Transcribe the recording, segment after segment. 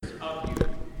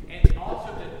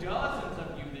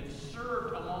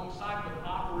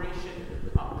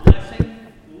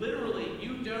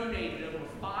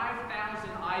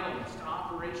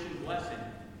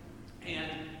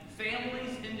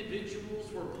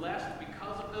blessed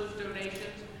because of those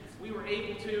donations. We were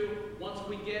able to, once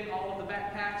we get all of the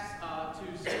backpacks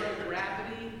to Zero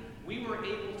Gravity, we were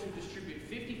able to distribute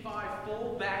 55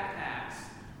 full backpacks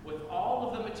with all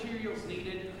of the materials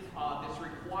needed that's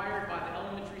required by the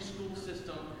elementary school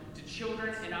system to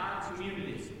children in our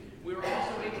community. We were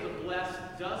also able to bless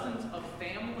dozens of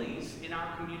families in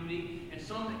our community, and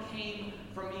some that came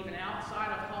from even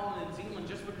outside of Holland and Zeeland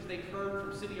just because they heard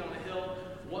from City on the Hill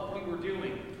what we were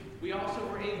doing. We also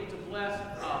were able to bless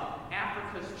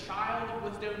Africa's Child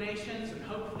with donations, and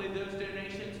hopefully those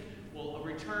donations will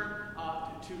return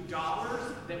to dollars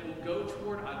that will go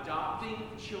toward adopting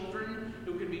children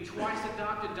who can be twice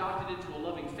adopted into a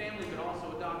loving family, but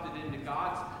also adopted into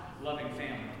God's loving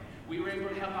family. We were able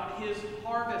to help out his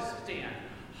harvest stand,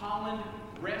 Holland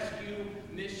Rescue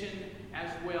Mission as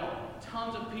well.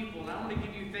 Tons of people, and I want to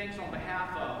give you thanks on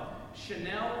behalf of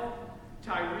Chanel,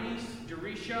 Tyrese,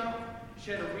 Darisha,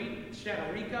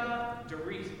 Shadarika,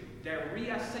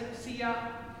 Dariasia,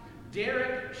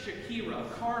 Derek,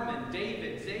 Shakira, Carmen,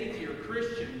 David, Xavier,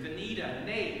 Christian, Vanita,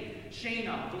 Nate,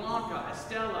 Shayna, Blanca,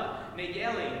 Estella,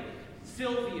 Nayeli,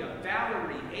 Sylvia,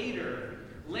 Valerie, Ader,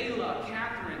 Layla,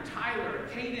 Catherine, Tyler,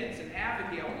 Cadence, and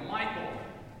Abigail, Michael,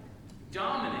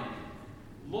 Dominic,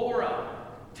 Laura,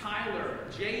 Tyler,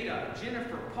 Jada,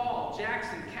 Jennifer, Paul,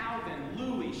 Jackson, Calvin,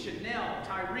 Louie, Chanel,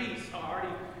 Tyrese, I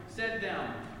already said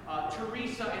them,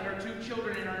 Teresa and her 2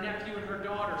 children and her nephew and her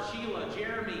daughter, Sheila,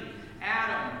 Jeremy,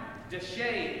 Adam,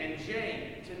 Deshay, and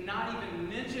Jay, to not even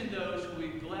mention those who we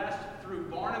blessed through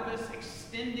Barnabas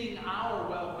extending our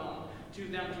welcome to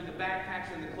them through the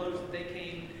backpacks and the clothes that they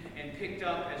came and picked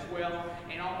up as well.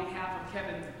 And on behalf of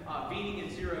Kevin Beaning and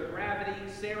Zero Gravity,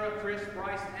 Sarah, Chris,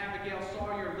 Bryce, Abigail,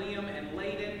 Sawyer, Liam, and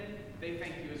Layden, they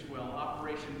thank you as well.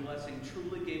 Operation Blessing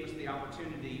truly gave us the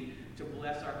opportunity to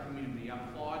bless our community. I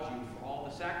applaud you for all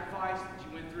the sacrifice that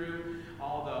you went through,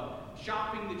 all the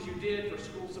shopping that you did for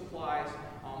school supplies,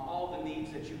 all the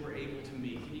needs that you were able to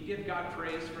meet. Can you give God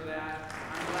praise for that?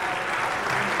 I'm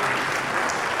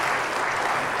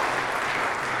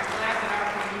glad that our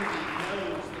community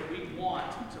knows that we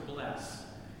want to bless.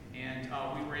 And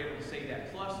we were able to say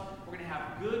that. Plus, we're going to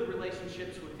have good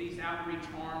relationships with these outreach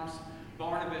arms,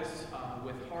 Barnabas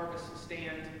with Harvest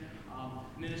Stand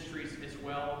Ministries as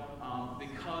well,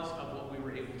 because of what we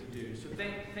were able to do. So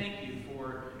thank you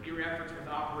for your efforts with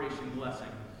Operation Blessing.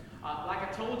 Like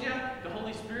I told you, the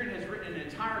Holy Spirit has written an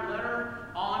entire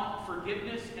letter on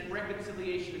forgiveness and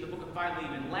reconciliation in the book of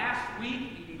Philemon. Last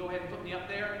week, you can go ahead and put me up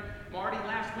there, Marty,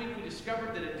 last week we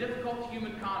discovered that a difficult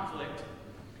human conflict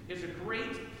is a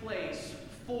great place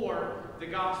for the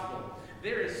gospel.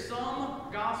 There is some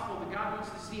gospel that God wants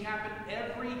to see happen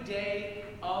every day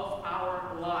of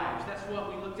our lives. That's what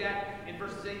we looked at in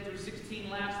verses 8 through 16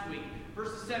 last week.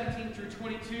 Verses 17 through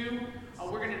 22,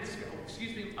 we're going to discuss,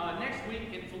 next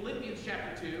week in Philippians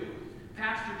chapter 2,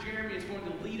 Pastor Jeremy is going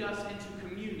to lead us into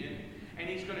communion, and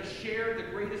he's going to share the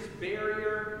greatest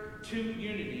barrier to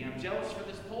unity. I'm jealous for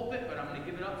this pulpit, but I'm going to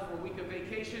give it up for a week of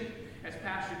vacation as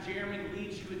Pastor Jeremy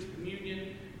leads you into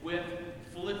communion with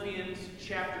Philippians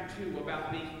chapter 2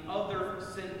 about being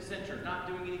other-centered, not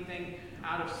doing anything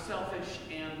out of selfish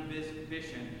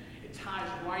ambition. It ties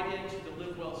right into the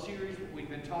Live Well series, what we've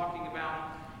been talking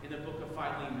about in the book of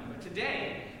Philemon. But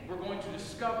today, we're going to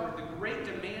discover the great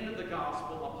demand of the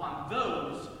gospel upon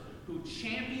those who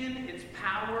champion its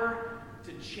power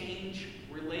to change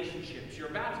relationships. You're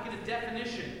about to get a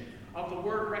definition of the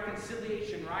word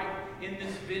reconciliation right in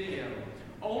this video.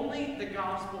 Only the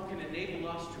gospel can enable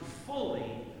us to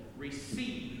fully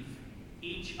receive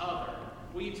each other.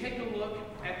 Will you take a look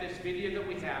at this video that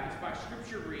we have? It's by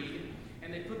Scripture Read,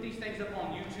 and they put these things up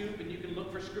on YouTube, and you can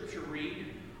look for Scripture Read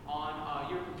on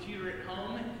your computer at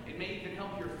home. It may even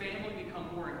help your family become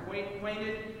more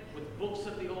acquainted with books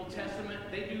of the Old Testament.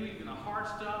 They do even the hard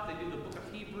stuff. They do the book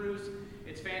of Hebrews.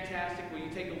 It's fantastic. Will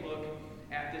you take a look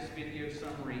at this video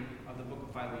summary of the book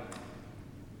of Philemon?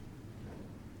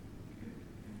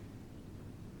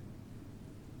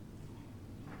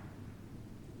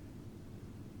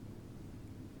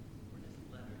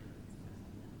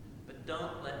 But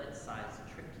don't let its size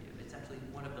trick you. It's actually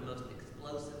one of the most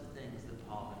explosive things that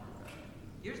Paul ever wrote.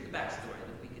 Here's the backstory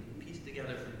that we can piece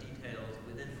together from details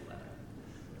within the letter.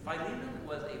 Philemon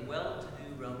was a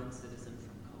well-to-do Roman citizen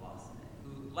from Colossae,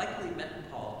 who likely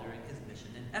met Paul during his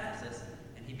mission in Ephesus,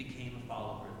 and he became a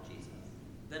follower of Jesus.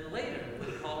 Then later,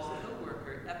 with Paul's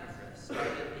co-worker Epaphras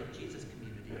started a Jesus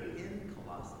community in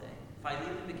Colossae,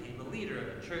 Philemon became a leader of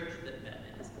a church that met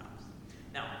in his house.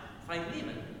 Now,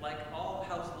 Philemon, like all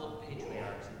household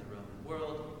patriarchs in the Roman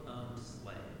world, owned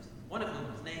slaves, one of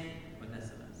whom was named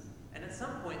Onesimus. And at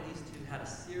some point, these two had a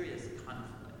serious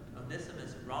conflict.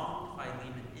 Onesimus wronged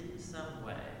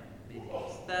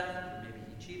theft, or maybe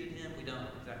he cheated him. We don't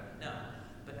exactly know.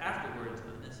 But afterwards,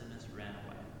 Onesimus ran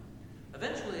away.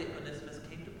 Eventually, Onesimus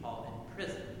came to Paul in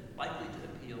prison, likely to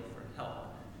appeal for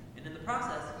help. And in the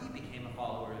process, he became a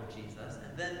follower of Jesus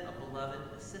and then a beloved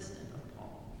assistant of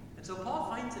Paul. And so Paul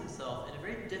finds himself in a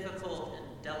very difficult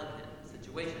and delicate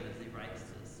situation as he writes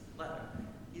this letter.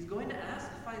 He's going to ask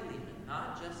Philemon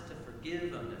not just to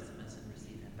forgive Onesimus and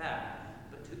receive him back,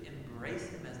 but to embrace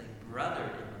him as a brother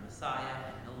in the Messiah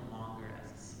and no longer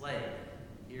as a slave.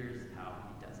 Here's how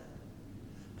he does it.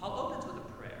 Paul opens with a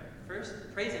prayer, first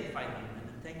praising Philemon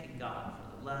and thanking God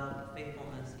for the love and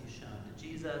faithfulness he's shown to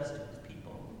Jesus, to his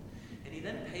people. And he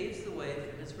then paves the way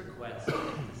for his request in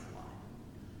this line.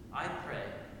 I pray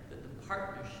that the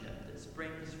partnership that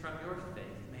springs from your faith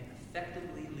may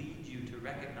effectively lead you to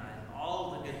recognize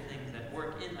all the good things that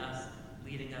work in us,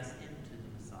 leading us into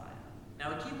the Messiah.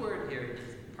 Now, a key word here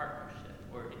is partnership,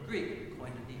 or in Greek,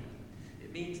 koinonia.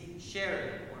 It means sharing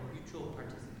or mutual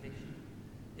participation.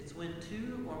 It's when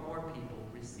two or more people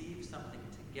receive something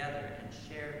together and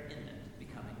share in it,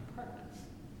 becoming partners.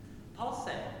 Paul's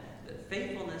saying that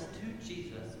faithfulness to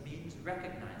Jesus means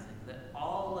recognizing that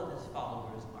all of his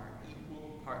followers are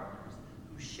equal partners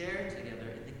who share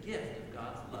together in the gift of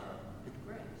God's love and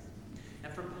grace.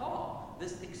 And for Paul,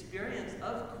 this experience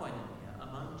of koinonia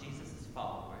among Jesus'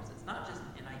 followers, it's not just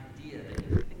an idea that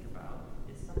you think about,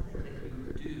 it's something that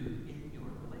you do in your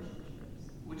relationships,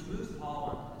 which moves Paul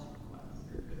on to his request.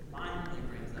 It finally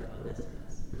brings up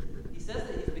Onesimus. He says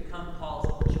that he's become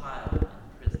Paul's child in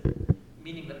prison,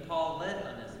 meaning that Paul led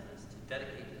Onesimus to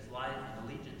dedicate his life and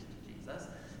allegiance to Jesus,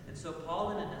 and so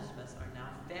Paul and Onesimus are now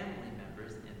family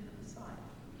members in the Messiah.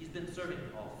 He's been serving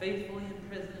Paul faithfully in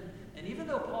prison, and even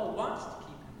though Paul wants to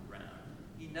keep him around,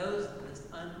 he knows that this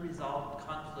unresolved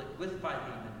conflict with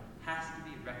Philemon has to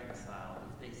be reconciled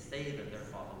if they say that they're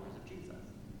followers of Jesus,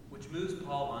 which moves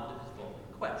Paul on to his bold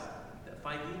request, that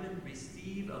Philemon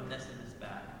receive Onesimus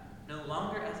back, no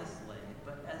longer as a slave,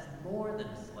 but as more than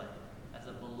a slave, as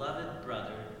a beloved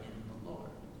brother in the Lord.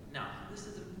 Now, this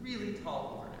is a really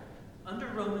tall order. Under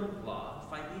Roman law,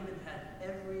 Philemon had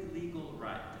every legal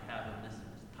right to have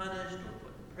Onesimus punished or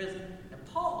put in prison, and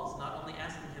Paul's not only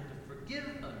asking him to forgive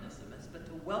Onesimus, but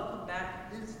to welcome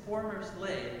back his former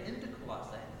slave into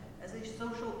Colossae as a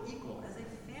social equal, as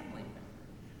a family member.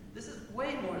 This is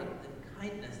way more than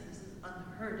kindness. This is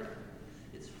unheard of.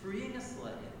 It's freeing a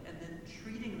slave and then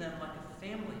treating them like a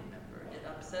family member. It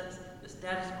upsets the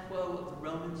status quo of the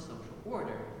Roman social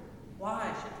order.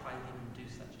 Why should Philemon do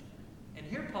such a thing? And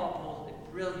here Paul pulls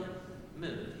a brilliant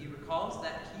move. He recalls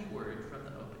that key word from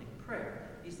the opening prayer.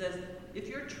 He says, if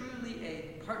you're truly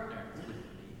a partner with me,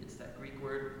 it's that Greek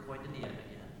word koinonia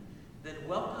again, then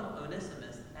welcome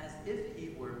Onesimus as if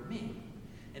he were me.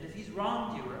 And if he's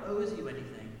wronged you or owes you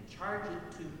anything, charge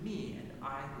it to me and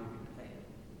I will repay it.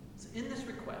 So in this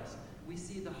request, we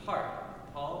see the heart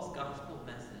of Paul's gospel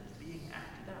message being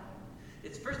acted out.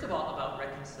 It's first of all about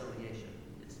reconciliation.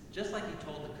 It's just like he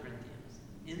told the Corinthians.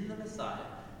 In the Messiah,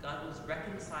 God was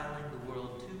reconciling the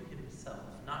world to himself,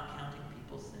 not counting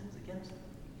people's sins against them.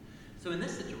 So in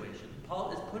this situation,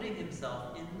 Paul is putting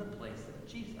himself in the place of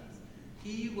Jesus.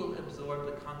 He will absorb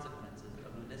the consequences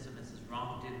of Onesimus'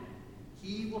 wrongdoing.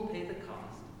 He will pay the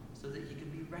cost so that he can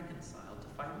be reconciled to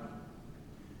Philemon.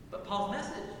 But Paul's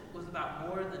message was about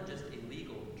more than just a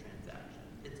legal transaction.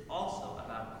 It's also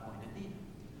about koinonia.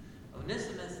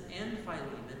 Onesimus and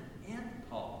Philemon and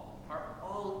Paul are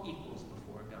all equals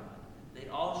before God. They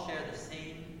all share the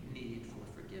same need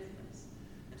for forgiveness.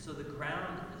 And so the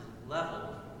ground is level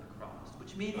before the cross,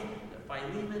 which means that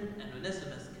Philemon and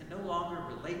Onesimus can no longer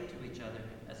relate to each other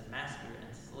as master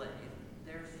and slave.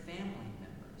 They're family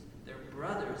members. They're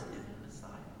brothers in the Messiah.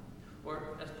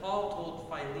 Or as Paul told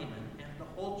Philemon and the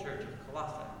whole church of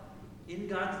Colossae, in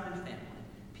God's new family,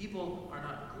 people are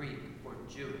not Greek or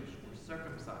Jewish or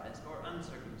circumcised or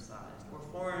uncircumcised or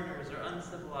foreigners or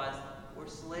uncivilized or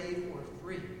slave or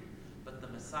free, but the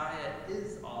Messiah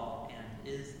is all and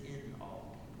is in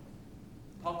all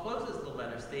people. Paul closes the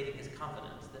letter stating his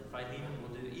confidence that Philemon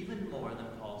will do even more than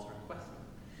Paul's requested.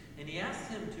 And he asks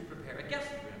him to prepare a guest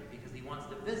room because he wants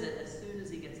to visit as soon as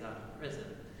he gets out of prison.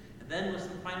 And then with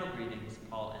some final greetings,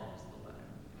 Paul ends the letter.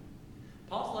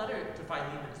 Paul's letter to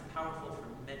Philemon is powerful for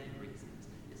many reasons.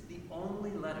 It's the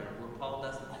only letter where Paul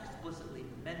doesn't explicitly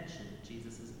mention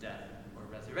Jesus' death or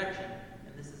resurrection,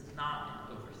 and this is not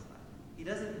an oversight. He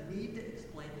doesn't need to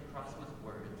explain the cross with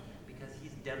words because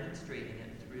he's demonstrating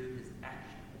it through his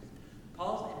actions.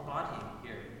 Paul's embodying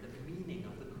here the meaning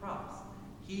of the cross.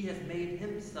 He has made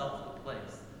himself the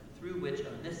place through which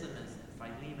Onesimus and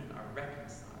Philemon are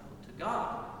reconciled to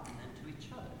God and then to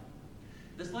each other.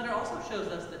 This letter also shows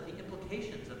us that the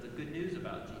implications of the good news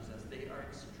about Jesus, they are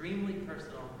extremely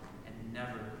personal and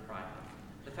never private.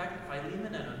 The fact that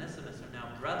Philemon and Onesimus are now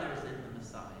brothers in the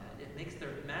Messiah, it makes their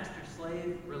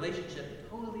master-slave relationship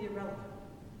totally irrelevant.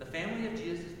 The family of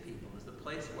Jesus' people is the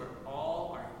place where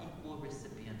all are equal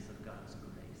recipients of God's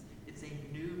grace. It's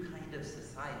a new kind of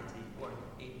society, or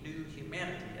a new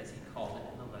humanity, as he called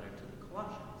it in the letter to the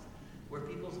Colossians, where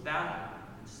people's value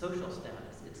and social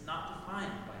status, it's not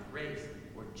defined by race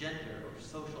or gender or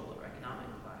social or economic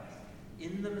class.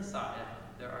 In the Messiah,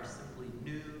 there are simply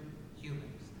new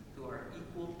humans who are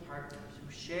equal partners,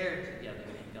 who share together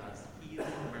in God's healing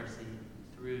mercy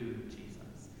through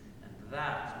Jesus. And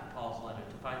that's what Paul's letter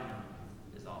to Philemon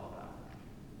is all about.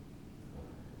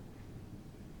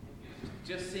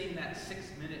 Just seeing that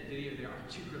 6-minute video there,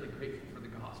 aren't you really grateful for the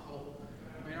gospel?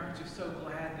 I mean, aren't you so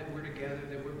glad that we're together,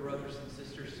 that we're brothers and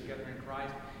sisters together in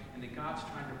Christ, and that God's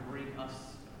trying to bring us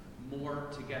more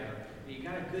together? And you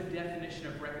got a good definition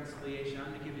of reconciliation.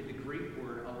 I'm going to give you the Greek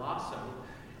word alasso,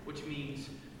 which means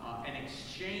an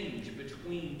exchange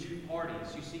between two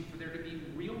parties. You see, for there to be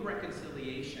real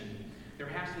reconciliation, there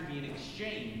has to be an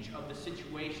exchange of the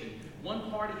situation.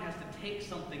 One party has to take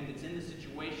something that's in the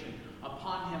situation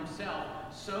upon himself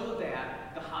so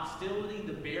that the hostility,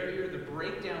 the barrier, the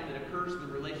breakdown that occurs in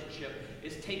the relationship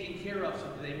is taken care of so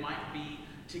that they might be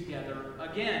together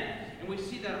again. And we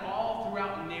see that all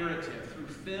throughout narrative, through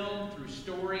film, through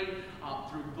story,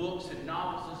 through books and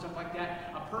novels and stuff like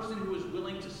that. A person who is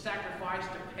willing to sacrifice,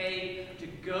 to pay, to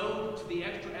go to the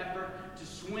extra effort, to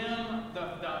swim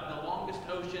the longest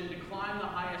ocean, to climb the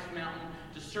highest mountain,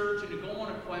 to search and to go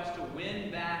on a quest to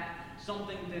win back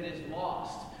something that is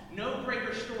lost. No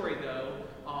greater story, though,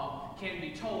 can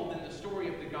be told than the story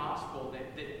of the gospel,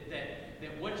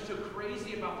 that what's so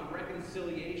crazy about the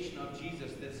reconciliation of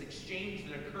Jesus, this exchange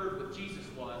that occurred with Jesus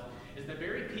is the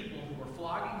very people who were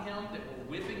flogging him, that were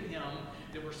whipping him,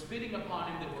 that were spitting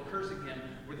upon him, that were cursing him,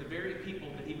 were the very people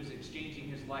that he was exchanging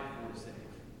his life for to save.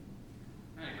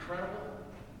 Isn't that incredible?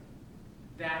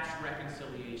 That's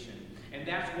reconciliation. And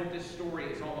that's what this story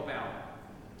is all about.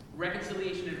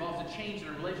 Reconciliation involves a change in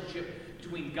a relationship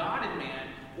between God and man,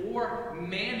 or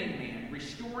man and man,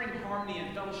 restoring harmony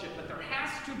and fellowship. But there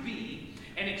has to be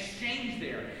an exchange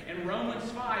there. In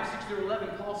Romans 5,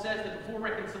 6-11, Paul says that before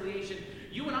reconciliation,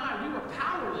 you and I, we were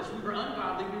powerless, we were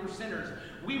ungodly, we were sinners,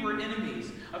 we were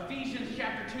enemies. Ephesians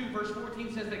chapter 2, verse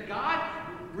 14 says that God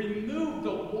removed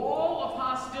the wall of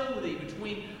hostility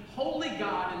between holy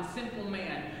God and sinful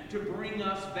man to bring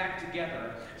us back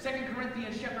together. 2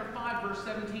 Corinthians chapter 5, verse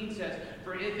 17 says,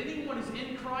 for if anyone is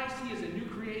in Christ, he is a new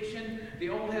creation. The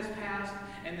old has passed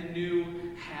and the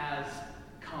new has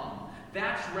come.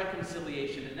 That's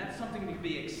reconciliation, and that's something to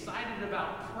be excited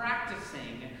about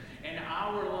practicing in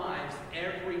our lives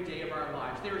every day of our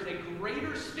lives. There is a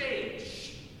greater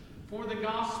stage for the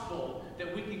gospel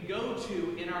that we can go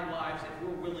to in our lives if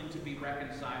we're willing to be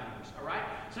reconcilers. All right?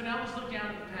 So now let's look down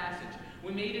at the passage.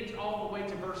 We made it all the way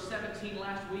to verse 17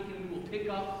 last week, and we will pick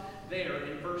up there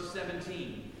in verse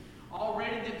 17.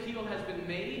 Already the appeal has been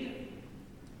made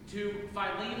to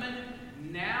Philemon.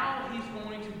 Now he's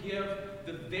going to give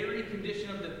the very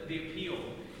condition of the appeal.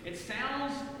 It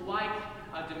sounds like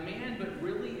a demand, but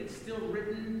really it's still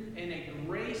written in a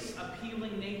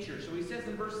grace-appealing nature. So he says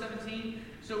in verse 17,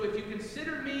 so if you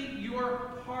consider me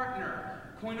your partner,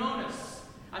 koinonis,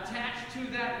 attached to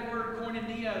that word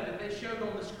koinonia that they showed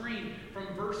on the screen from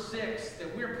verse 6,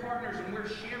 that we're partners and we're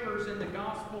sharers in the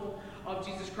gospel of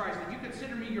Jesus Christ. If you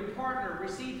consider me your partner,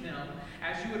 receive him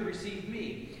as you would receive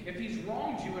me. If he's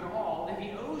wronged you at all, if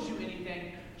he owes you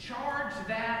anything, charge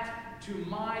that to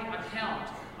my account.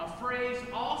 A phrase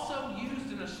also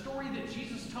used in a story that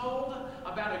Jesus told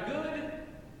about a good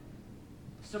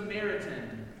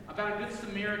Samaritan.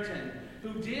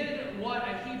 Who did what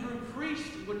a Hebrew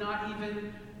priest would not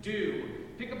even do.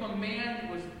 Pick up a man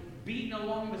who was beaten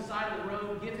along the side of the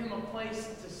road, give him a place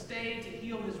to stay, to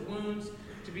heal his wounds,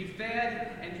 to be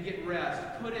fed, and to get rest.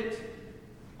 Put it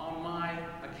on my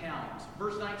account.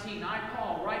 Verse 19, I,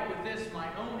 Paul, write with this my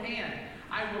own hand.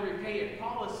 I will repay it.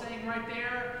 Paul is saying right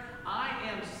there, I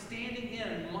am standing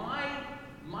in.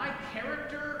 My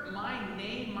character, my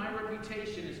name, my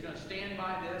reputation is going to stand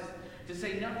by this, to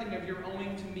say nothing of your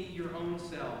owing to me your own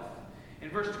self. In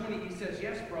verse 20, he says,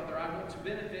 yes, brother, I want to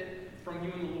benefit from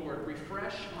you in the Lord.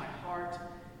 Refresh my heart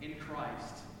in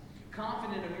Christ.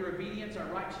 Confident of your obedience, I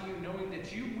write to you, knowing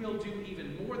that you will do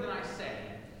even more than I say.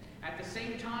 At the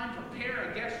same time,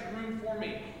 prepare a guest room for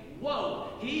me.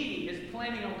 Whoa, he is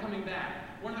planning on coming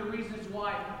back. One of the reasons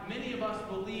why many of us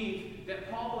believe that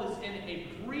Paul is in a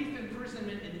brief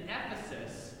imprisonment in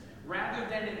Ephesus rather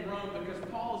than in Rome, because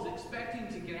Paul is expecting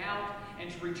to get out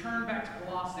and to return back to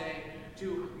Colossae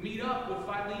to meet up with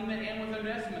Philemon and with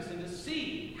Onesimus and to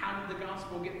see how did the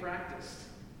gospel get practiced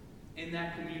in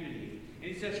that community.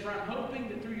 And he says, for I'm hoping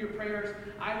that through your prayers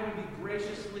I will be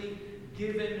graciously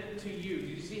given to you. Did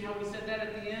you see how he said that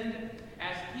at the end?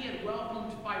 As he had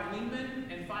welcomed Philemon,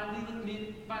 and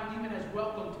Philemon has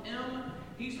welcomed him,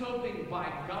 he's hoping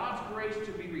by God's grace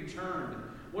to be returned.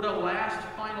 What a last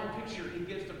final picture he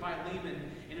gives to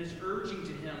Philemon and is urging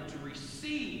to him to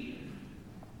receive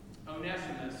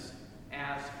Onesimus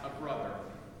as a brother.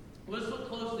 Let's look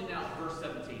closely now at verse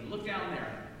 17. Look down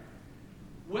there.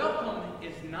 Welcome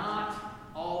is not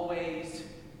always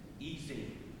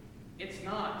easy. It's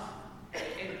not.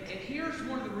 And here's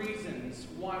one of the reasons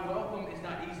why welcome is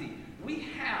not easy. We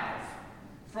have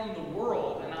from the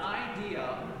world an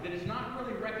idea that is not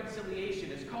really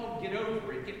reconciliation. It's called get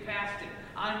over it, get past it.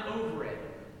 I'm over it.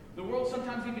 The world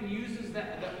sometimes even uses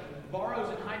that borrows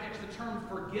and hijacks the term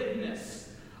forgiveness.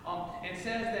 And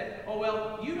says that, oh,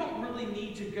 well, you don't really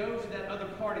need to go to that other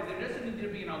party. There doesn't need to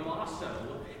be an alasso,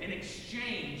 an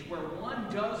exchange where one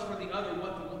does for the other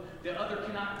what the other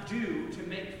cannot do to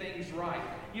make things right.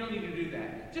 You don't need to do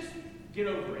that. Just get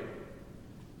over it.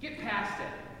 Get past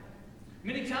it.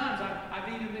 Many times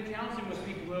I've even been counseling with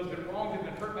people who have been wronged, who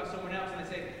have been hurt by someone else, and I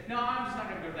say, no, I'm just not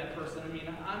going to go to that person. I mean,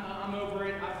 I'm over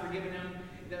it. I've forgiven him.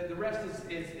 The rest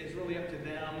is really up to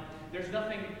them. There's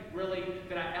nothing really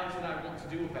else that I want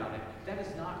to do about it. That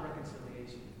is not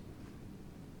reconciliation.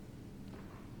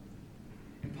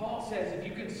 And Paul says, if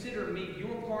you consider me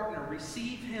your partner,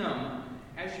 receive him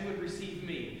as you would receive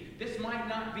me. This might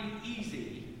not be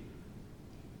easy,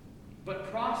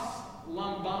 but pros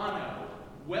lambano,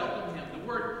 welcome him. The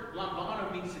word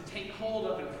lambano means to take hold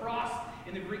of, and pros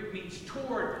in the Greek means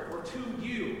toward or to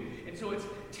you. And so it's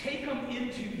take him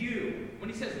into you. When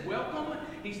he says welcome,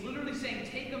 he's literally saying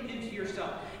take him into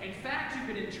yourself. In fact, you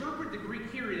could interpret the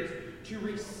Greek here as to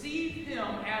receive him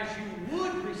as you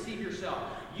would receive yourself.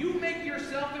 You make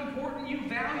yourself important. You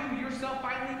value yourself,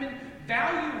 Philemon.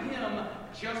 Value him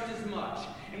just as much.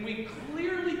 And we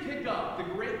clearly pick up the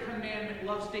great commandment,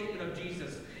 love statement of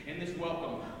Jesus in this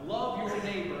welcome. Love your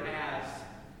neighbor as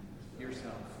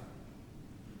yourself.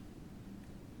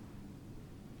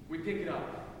 We pick it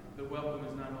up. The welcome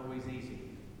is not always easy.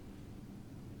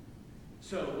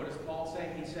 So, what does Paul say?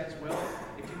 He says, well,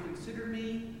 if you consider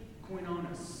me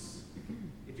koinonos,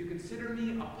 if you consider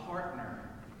me a partner,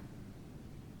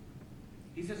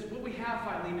 he says, what we have,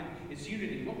 Philemon, is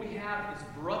unity. What we have is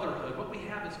brotherhood. What we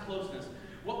have is closeness.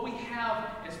 What we have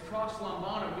is pros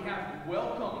lambano. We have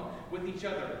welcome with each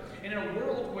other. And in a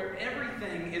world where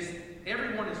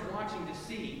everyone is watching to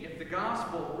see if the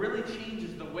gospel really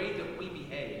changes the way that we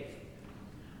behave,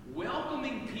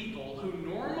 welcoming people who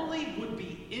normally would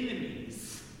be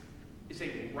enemies is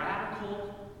a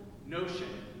radical notion.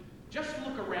 Just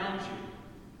look around you.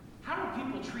 How are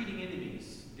people treating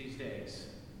enemies these days?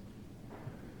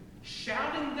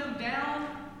 Shouting them down,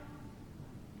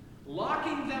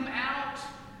 locking them out,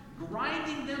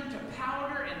 grinding them to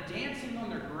powder, and dancing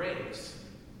on their graves.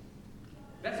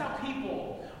 That's how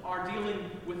people are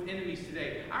dealing with enemies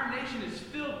today. Our nation is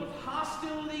filled with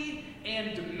hostility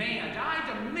and demand. I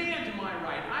demand my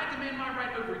right. I demand my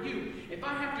right over you. If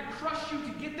I have to crush you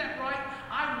to get that right,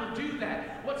 I will do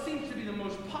that. What seems to be the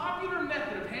most popular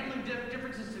method of handling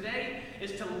differences today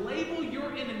is to label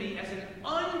your enemy as an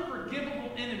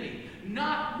unforgivable enemy,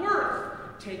 not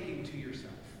worth taking to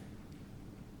yourself.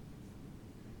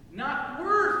 Not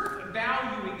worth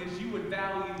valuing as you would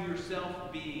value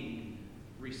yourself being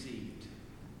received.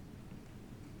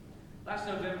 Last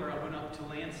November, I went up to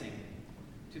Lansing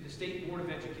to the State Board of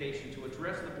Education to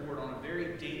address the board on a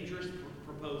very dangerous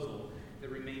proposal that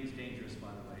remains dangerous, by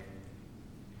the way,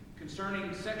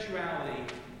 concerning sexuality,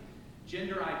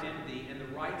 gender identity, and the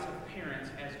rights of parents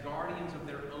as guardians of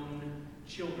their own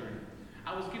children.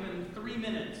 I was given 3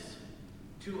 minutes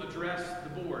to address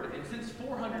the board, and since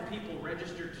 400 people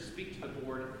registered to speak to the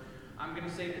board, I'm going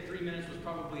to say that 3 minutes was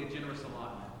probably a generous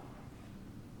allotment.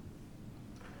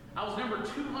 I was number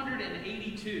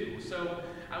 282, so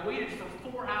I waited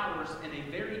for 4 hours in a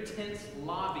very tense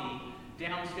lobby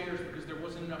downstairs because there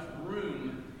wasn't enough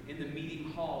room in the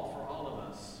meeting hall for all of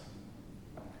us.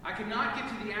 I could not get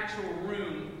to the actual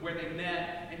room where they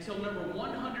met until number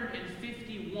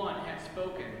 151 had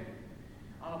spoken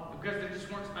because there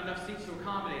just weren't enough seats to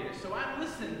accommodate us. So I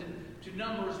listened to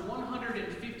numbers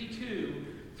 152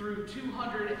 through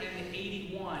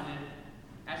 281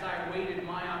 as I awaited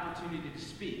my opportunity to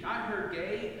speak. I heard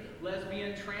gay,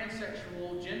 lesbian,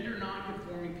 transsexual, gender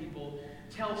non-conforming people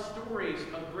tell stories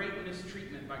of great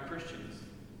mistreatment by Christians.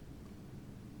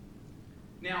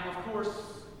 Now, of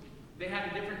course, They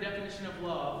had a different definition of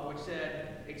love, which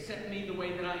said, accept me the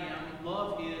way that I am.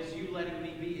 Love is you letting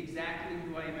me be exactly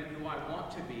who I am and who I want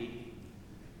to be.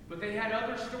 But they had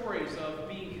other stories of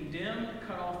being condemned,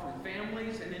 cut off from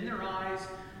families, and in their eyes,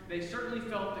 they certainly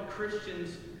felt that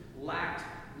Christians lacked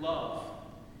love.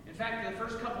 In fact, in the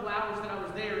first couple hours that I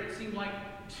was there, it seemed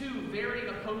like two very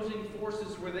opposing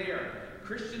forces were there.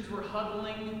 Christians were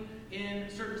huddling in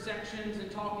certain sections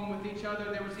and talking with each other.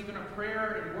 There was even a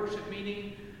prayer and worship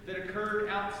meeting that occurred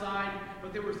outside,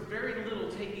 but there was very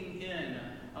little taking in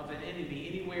of an enemy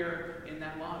anywhere in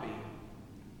that lobby.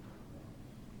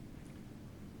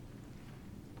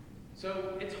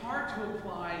 So it's hard to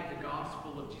apply the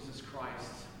gospel of Jesus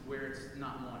Christ where it's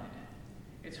not wanted.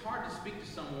 It's hard to speak to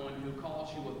someone who calls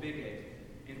you a bigot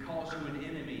and calls you an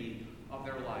enemy of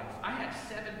their life. I had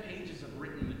 7 pages of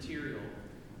written material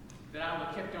that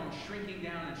I kept on shrinking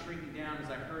down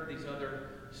as I heard these other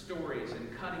stories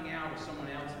and cutting out if someone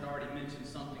else had already mentioned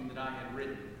something that I had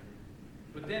written.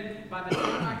 But then, by the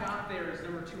time I got there as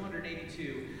number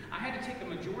 282, I had to take the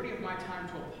majority of my time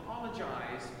to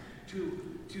apologize to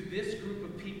this group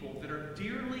of people that are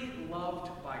dearly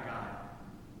loved by God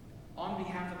on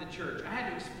behalf of the church. I had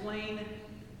to explain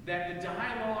that the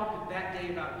dialogue that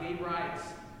day about gay rights,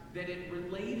 that it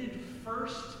related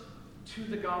first to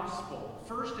the gospel,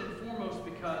 first and foremost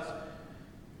because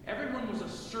everyone was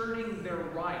asserting their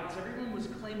rights. Everyone was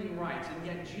claiming rights, and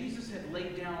yet Jesus had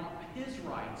laid down his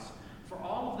rights for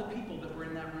all of the people that were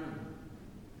in that room.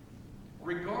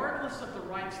 Regardless of the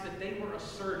rights that they were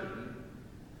asserting,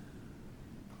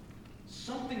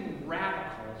 something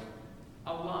radical,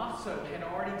 a lasso, had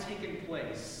already taken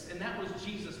place, and that was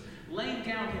Jesus laying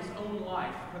down his own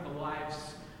life for the lives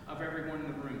of everyone in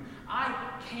the room. I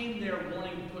came there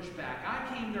wanting to push back.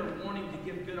 I came there wanting to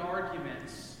give good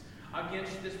arguments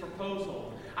against this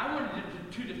proposal. I wanted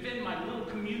to defend my little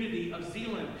community of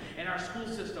Zeeland and our school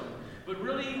system. But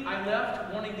really, I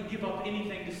left wanting to give up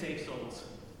anything to save souls.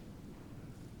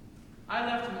 I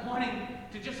left wanting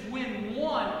to just win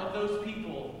one of those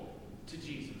people to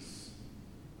Jesus.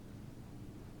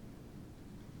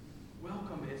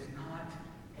 Welcome is not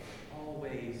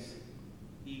always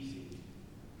easy.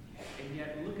 And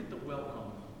yet, look at the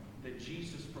welcome that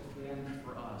Jesus performed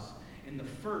for us in the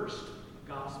first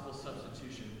gospel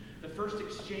substitution. The first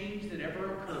exchange that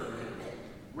ever occurred,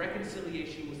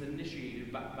 reconciliation was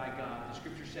initiated by God. The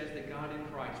scripture says that God in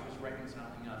Christ was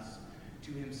reconciling us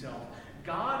to himself.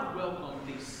 God welcomed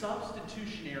the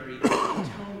substitutionary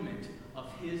atonement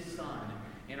of his Son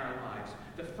in our lives.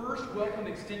 The first welcome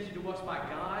extended to us by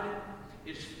God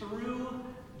is through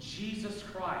Jesus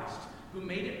Christ, who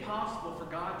made it possible for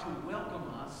God to welcome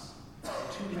us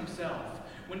to himself.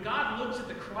 When God looks at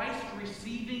the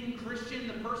Christ-receiving Christian,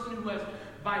 the person who has,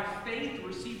 by faith,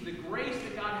 received the grace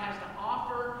that God has to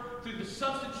offer through the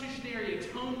substitutionary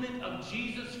atonement of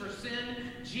Jesus for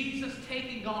sin, Jesus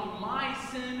taking on my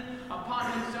sin upon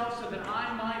himself so that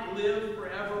I might live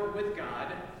forever with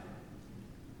God.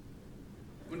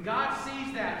 When God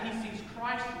sees that, he sees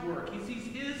Christ's work. He sees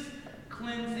his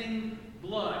cleansing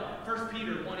blood. 1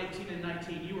 Peter 1:18 and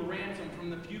 19. You were ransomed from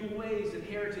the futile ways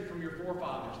inherited from your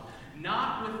forefathers,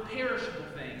 not with perishable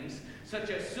things, such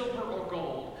as silver or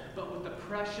gold, but with the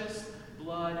precious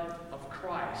blood of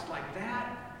Christ, like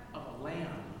that of a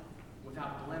lamb,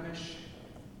 without blemish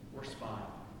or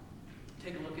spot.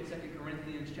 Take a look at 2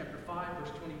 Corinthians chapter 5, verse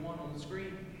 21 on the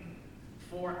screen.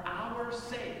 For our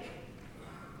sake.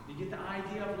 You get the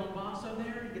idea of Lombaso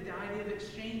there? You get the idea of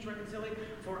exchange, reconciliation?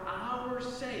 For our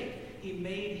sake, he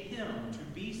made him to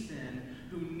be sin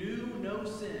who knew no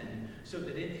sin, so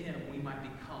that in him we might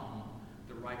become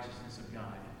the righteousness of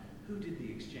God. Who did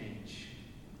the exchange?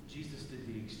 Jesus did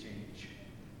the exchange.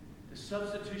 The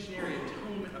substitutionary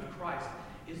atonement of Christ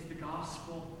is the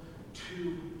gospel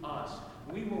to us.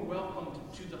 We were welcomed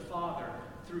to the Father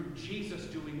through Jesus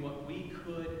doing what we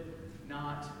could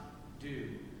not do.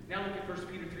 Now look at 1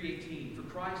 Peter 3:18. For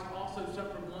Christ also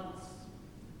suffered once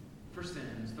for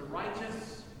sins, the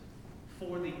righteous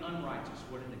for the unrighteous.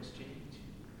 What an exchange.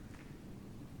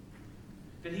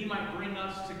 That he might bring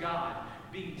us to God,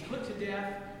 being put to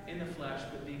death in the flesh,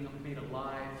 but being made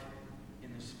alive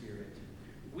in the Spirit.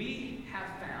 We have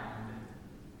found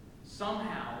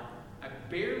somehow a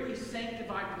barely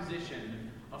sanctified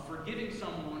position of forgiving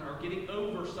someone or getting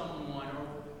over someone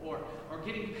or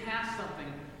getting past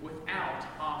something without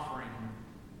offering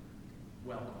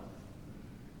welcome.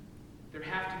 There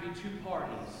have to be two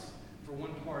parties for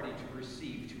one party to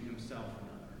receive to himself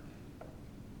another.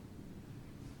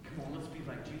 Come on, let's be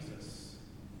like Jesus,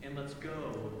 and let's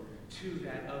go to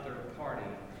that other party.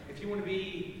 If you want to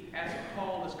be, as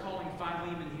Paul is calling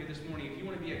Philemon here this morning, if you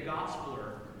want to be a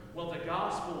gospeler Well, the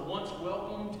gospel, once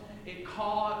welcomed, it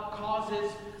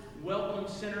causes welcome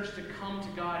sinners to come to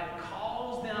God. It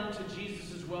calls them to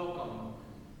Jesus' welcome.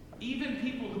 Even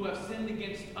people who have sinned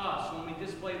against us, when we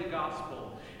display the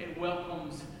gospel, it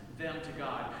welcomes them to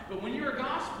God. But when you're a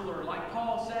gospeler, like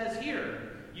Paul says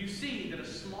here, you see that a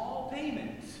small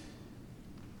payment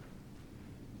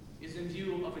is in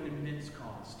view of an immense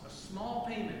cost. A small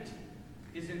payment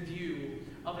is in view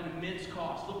of an immense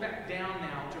cost. Look back down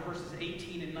now to verses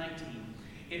 18 and 19.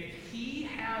 If he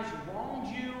has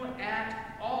wronged you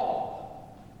at all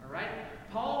right?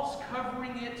 Paul's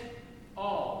covering it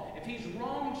all. If he's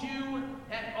wronged you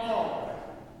at all,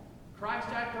 Christ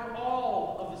died for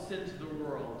all of the sins of the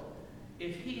world.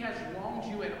 If he has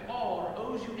wronged you at all or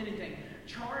owes you anything,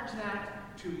 charge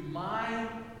that to my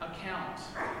account.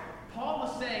 Paul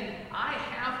is saying, I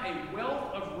have a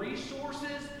wealth of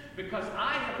resources because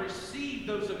I have received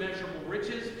those immeasurable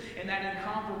riches and that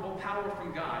incomparable power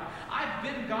from God. I've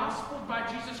been gospeled by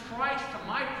Jesus Christ from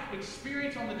my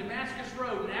experience on the Damascus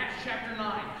Road in Acts chapter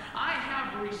 9. I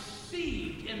have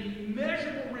received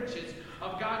immeasurable riches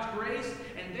of God's grace,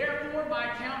 and therefore, by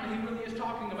account, and he really is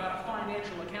talking about a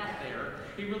financial account there,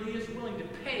 he really is willing to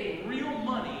pay real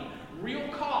money, real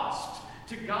cost,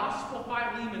 to gospel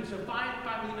Philemon, so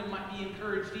Philemon might be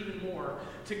encouraged even more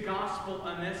to gospel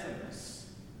Onesimus.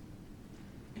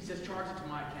 He says, charge it to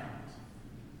my account.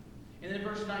 And then in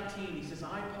verse 19, he says,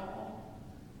 I, Paul,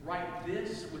 write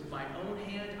this with my own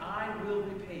hand, I will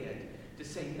repay it, to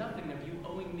say nothing of you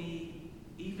owing me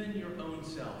even your own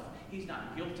self. He's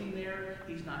not guilting there,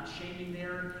 he's not shaming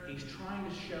there, he's trying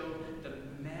to show the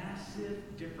massive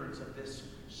difference of this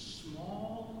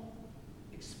small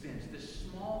expense, this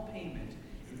small payment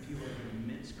in view of an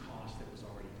immense cost that was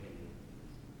already paid.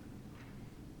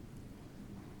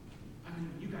 I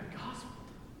mean, you got gospeled.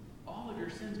 All of your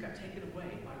sins got taken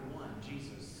away by one,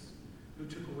 Jesus, who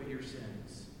took away your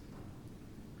sins.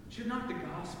 Should not the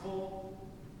gospel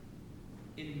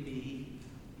in me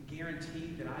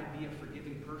guarantee that I'd be a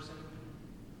forgiving person?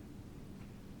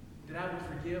 That I would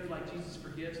forgive like Jesus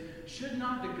forgives? Should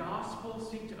not the gospel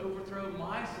seek to overthrow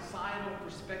my societal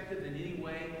perspective in any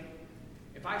way?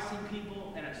 If I see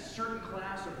people in a certain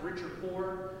class of rich or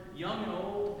poor, young and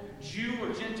old, Jew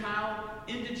or Gentile,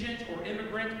 indigent or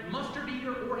immigrant, mustard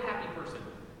eater or happy person,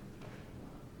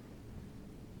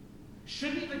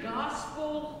 shouldn't the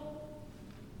gospel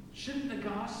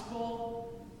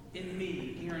in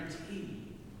me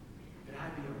guarantee that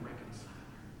I'd be a reconciler?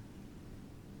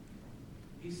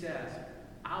 He says,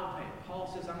 I'll pay.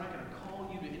 Paul says, I'm not going to call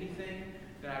you to anything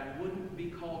that I wouldn't be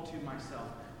called to myself.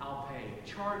 I'll pay.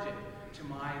 Charge it to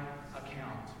my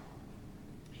account.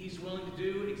 He's willing to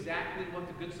do exactly what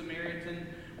the Good Samaritan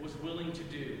was willing to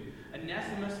do.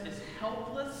 Onesimus is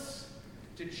helpless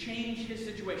to change his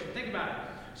situation. Think about it.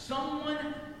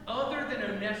 Someone other than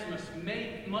Onesimus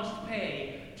must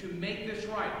pay to make this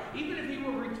right. Even if he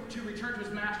were to return to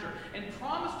his master and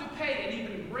promise to pay an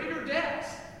even greater debt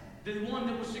than one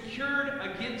that was secured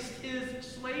against his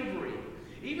slavery.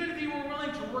 Even if he were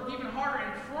willing to work even harder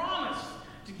and promise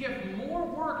to give more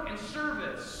work and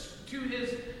service to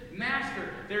his master,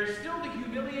 there is still the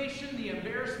humiliation, the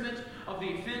embarrassment of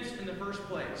the offense in the first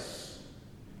place.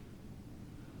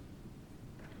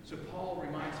 So Paul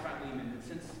reminds Philemon that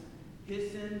since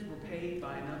his sins were paid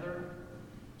by another,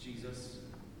 Jesus,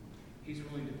 he's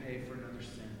willing to pay for another's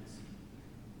sins.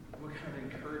 What kind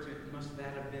of encouragement must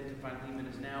that have been to Philemon?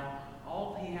 Is now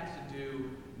all he has to do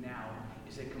now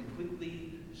is a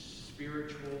completely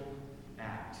spiritual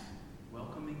act.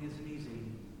 Welcoming isn't easy,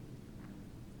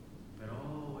 but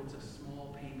it's a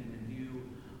small payment in view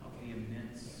of the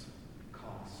immense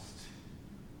cost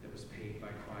that was paid by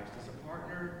Christ. As a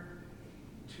partner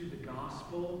to the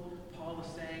gospel, Paul is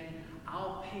saying,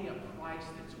 I'll pay a price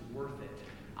that's worth it.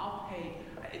 I'll pay,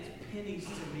 it's pennies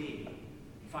to me,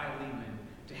 Philemon,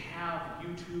 to have you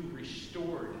two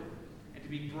restored and to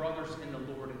be brothers in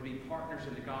the Lord and to be partners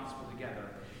in the gospel together.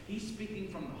 He's speaking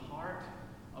from the heart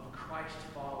of a Christ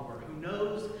follower who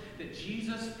knows that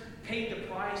Jesus paid the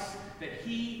price that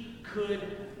he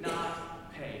could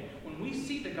not pay. When we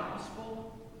see the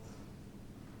gospel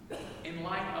in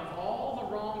light of all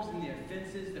the wrongs and the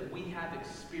offenses that we have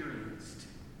experienced,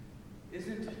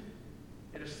 isn't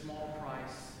it a small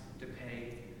price to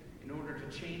pay in order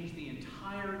to change the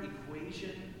entire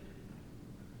equation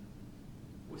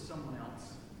with someone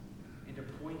else and to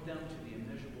point them to the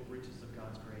immeasurable riches of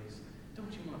God's grace?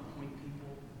 Don't you want to point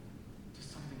people to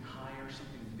something higher,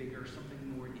 something bigger,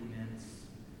 something more immense?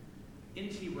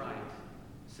 N.T. Wright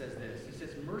says this. He says,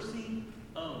 mercy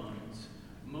owns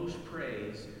most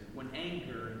praise when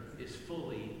anger is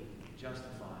fully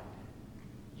justified.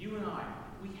 You and I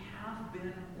we have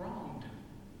been wronged.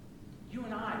 You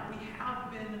and I, we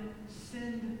have been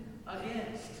sinned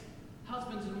against.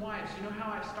 Husbands and wives, you know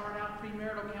how I start out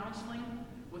premarital counseling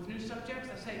with new subjects?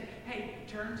 I say, hey,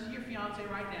 turn to your fiance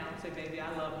right now and say, baby,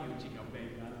 I love you. And she goes,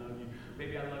 baby, I love you.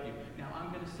 Baby, I love you. Now,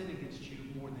 I'm going to sin against you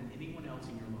more than anyone else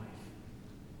in your life.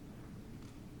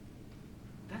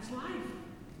 That's life.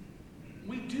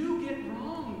 We do get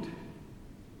wronged.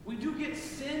 We do get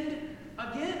sinned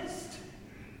against.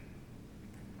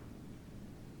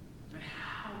 But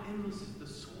how endless is the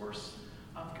source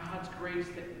of God's grace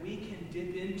that we can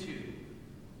dip into?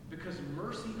 Because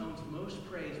mercy owns most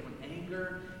praise when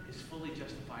anger is fully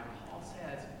justified. Paul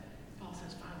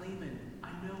says, Philemon, I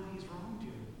know he's wronged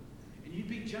you. And you'd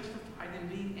be justified in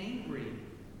being angry.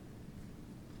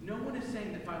 No one is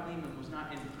saying that Philemon was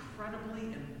not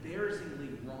incredibly, embarrassingly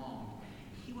wrong.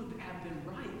 He would have been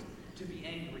right to be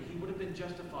angry. He would have been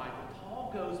justified. But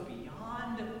Paul goes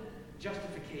beyond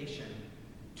justification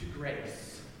to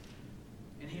grace.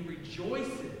 And he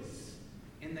rejoices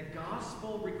in the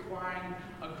gospel requiring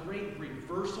a great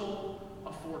reversal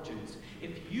of fortunes.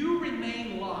 If you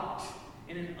remain locked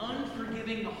in an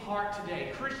unforgiving heart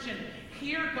today, Christian,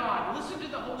 hear God. Listen to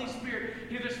the Holy Spirit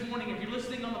here this morning if you're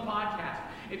listening on the podcast.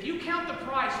 If you count the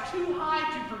price too high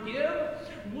to forgive,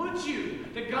 would you?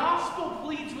 The gospel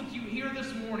pleads with you here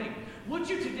this morning. Would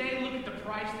you today look at the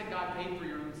price that God paid for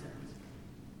your own sins?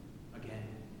 Again.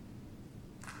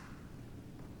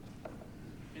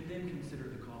 And then consider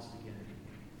the cost again.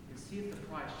 And see if the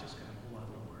price just got a whole lot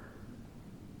lower.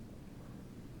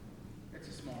 That's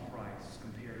a small price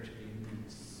compared to the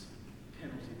immense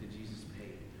penalty that Jesus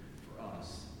paid for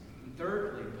us. And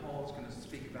thirdly, Paul's going to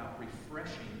speak about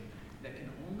refreshing that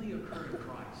can only occur in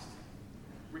Christ.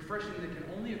 Refreshing that can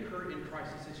only occur in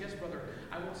Christ. He says, yes, brother,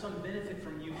 I want some benefit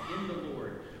from you in the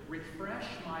Lord. Refresh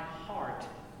my heart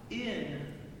in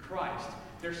Christ.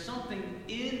 There's something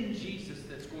in Jesus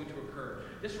that's going to occur.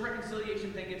 This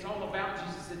reconciliation thing, it's all about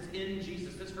Jesus. It's in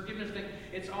Jesus. This forgiveness thing,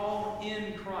 it's all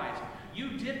in Christ.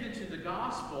 You dip into the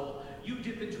gospel, you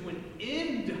dip into an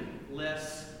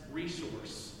endless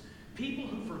resource. People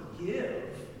who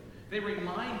forgive, they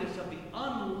remind us of the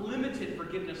unlimited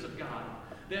forgiveness of God,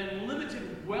 the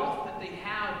unlimited wealth that they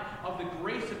have of the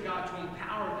grace of God to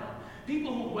empower them.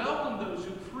 People who welcome those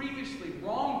who previously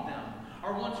wronged them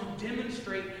are ones who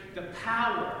demonstrate the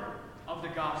power of the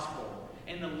gospel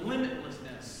and the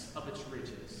limitlessness of its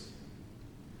riches.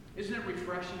 Isn't it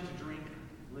refreshing to drink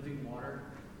living water?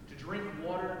 To drink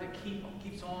water that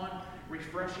keeps on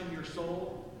refreshing your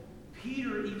soul?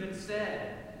 Peter even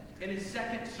said in his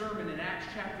second sermon in Acts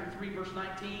chapter 3, verse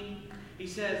 19, he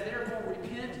says, therefore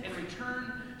repent and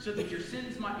return so that your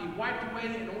sins might be wiped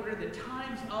away in order that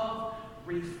times of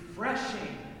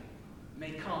refreshing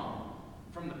may come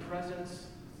from the presence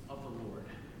of the Lord.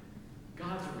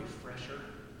 God's a refresher.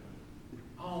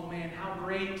 Oh man, how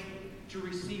great to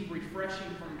receive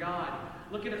refreshing from God.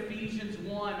 Look at Ephesians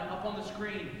 1 up on the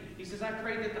screen. He says, I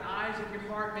pray that the eyes of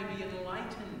your heart may be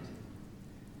enlightened,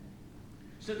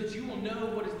 so that you will know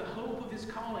what is the hope of his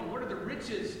calling, what are the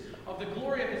riches of the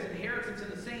glory of his inheritance in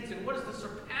the saints, and what is the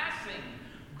surpassing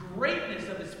greatness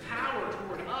of his power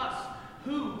toward us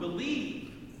who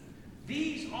believe.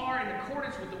 These are in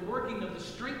accordance with the working of the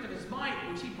strength of his might,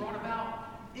 which he brought about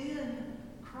in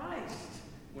Christ,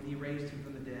 when he raised him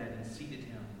from the dead and seated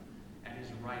him at his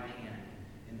right hand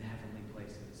in the heavenly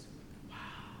places. Wow.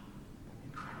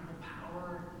 Incredible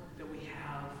power that we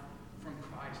have from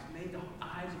Christ. May the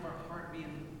eyes of our heart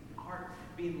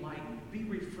be enlightened, be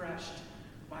refreshed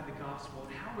by the gospel.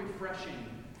 And how refreshing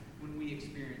when we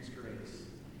experience grace.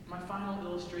 My final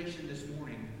illustration this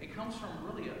morning, it comes from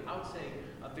really, I would say,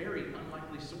 a very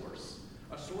unlikely source.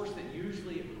 A source that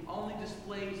usually only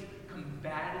displays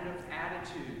combative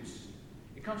attitudes.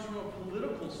 It comes from a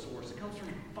political source. It comes from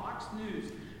Fox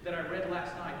News that I read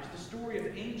last night. It's the story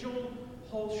of Angel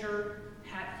Holscher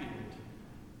Hatfield,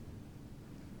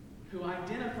 who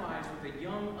identifies with a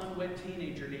young, unwed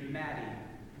teenager named Maddie,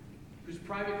 whose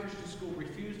private Christian school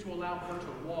refused to allow her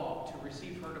to walk to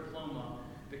receive her diploma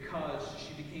because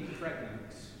she became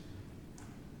pregnant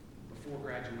before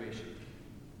graduation.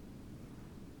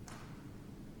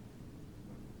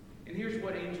 And here's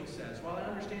what Angel says. While I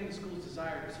understand the school's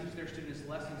desire to teach their students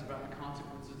lessons about the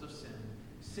consequences of sin,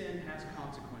 sin has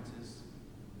consequences.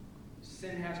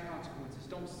 Sin has consequences.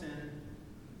 Don't sin.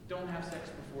 Don't have sex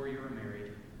before you're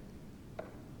married.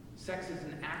 Sex is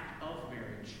an act of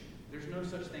marriage. There's no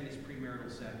such thing as premarital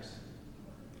sex.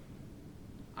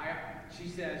 She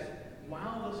says,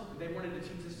 while they wanted to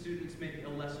teach the students maybe a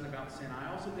lesson about sin,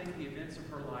 I also think the events of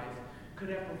her life could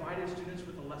have provided students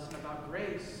with a lesson about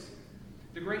grace.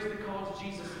 The grace that caused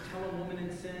Jesus to tell a woman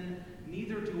in sin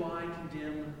neither do I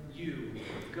condemn you.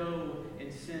 Go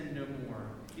and sin no more.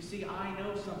 You see, I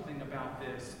know something about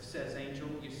this, says Angel.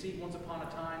 You see, once upon a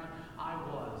time, I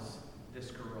was this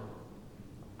girl.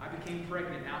 I became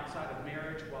pregnant outside of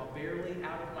marriage while barely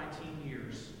out of my teen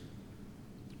years.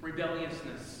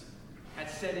 Rebelliousness had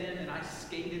set in, and I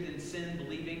skated in sin,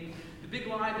 believing the big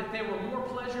lie that there were more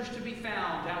pleasures to be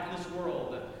found out in this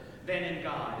world than in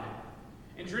God.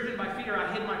 And driven by fear,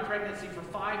 I hid my pregnancy for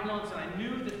 5 months, and I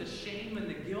knew that the shame and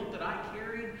the guilt that I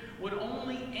carried would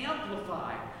only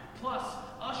amplify, plus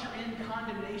usher in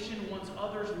condemnation once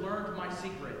others learned my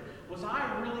secret. Was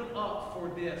I really up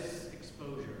for this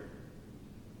exposure?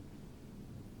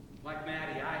 Like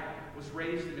Maddie, I was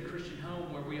raised in a Christian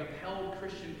home where we upheld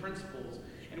Christian principles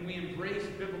and we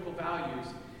embraced biblical values.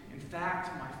 In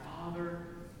fact, my father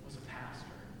was a pastor.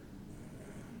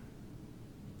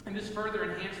 And this further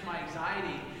enhanced my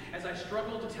anxiety as I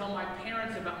struggled to tell my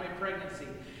parents about my pregnancy.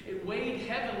 It weighed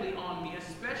heavily on me,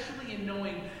 especially in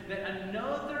knowing that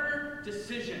another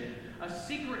decision, a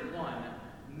secret one,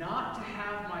 not to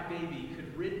have my baby,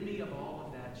 could rid me of all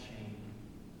of that shame.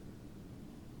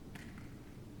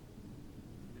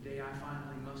 The day I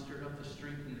finally mustered up the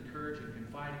strength and the courage and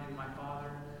confided in my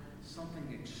father, something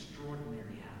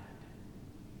extraordinary happened.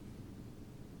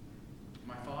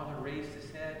 My father raised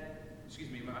his head.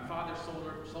 My father's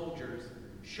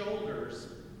shoulders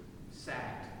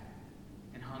sagged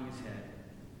and hung his head.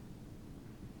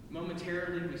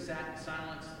 Momentarily, we sat in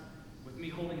silence, with me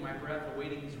holding my breath,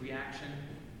 awaiting his reaction,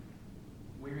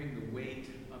 wearing the weight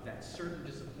of that certain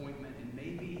disappointment and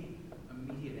maybe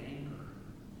immediate anger.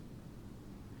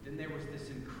 Then there was this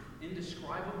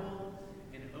indescribable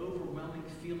and overwhelming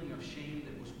feeling of shame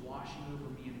that was washing over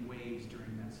me in waves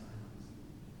during that silence.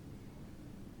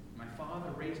 My father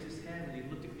raised his head and he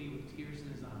looked at me with tears in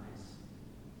his eyes.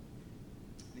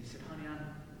 And he said, "Honey,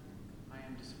 I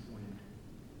am disappointed.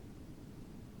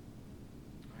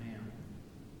 I am."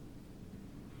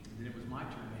 And then it was my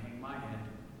turn to hang my head.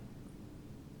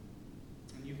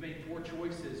 "And you've made 4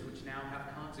 choices which now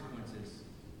have consequences,"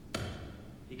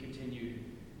 he continued.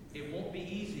 "It won't be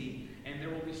easy, and there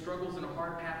will be struggles and a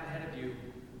hard path ahead of you,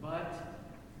 but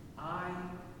I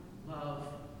love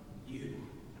you.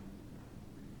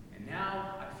 And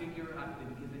now I figure I've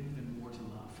been given even more to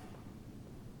love."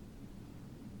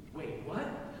 Wait, what?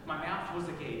 My mouth was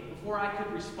agape. Before I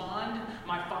could respond,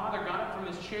 my father got up from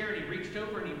his chair and he reached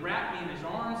over and he wrapped me in his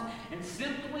arms and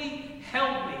simply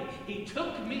held me. He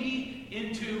took me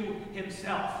into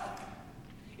himself.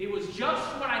 It was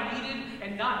just what I needed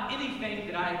and not anything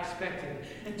that I expected.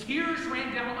 And tears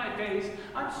ran down my face.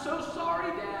 "I'm so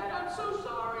sorry, Dad. I'm so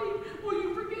sorry. Will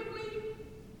you forgive me?"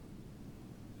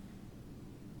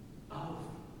 Of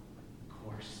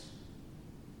course.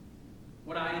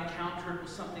 What I encountered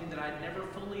was something that I'd never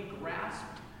fully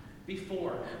grasped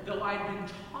before, though I'd been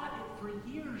taught it for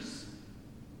years.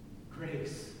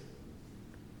 Grace.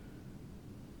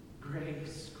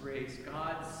 Grace, grace,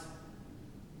 God's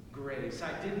grace.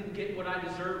 I didn't get what I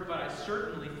deserved, but I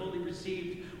certainly fully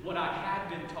received what I had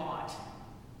been taught.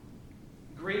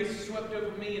 Grace swept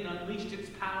over me and unleashed its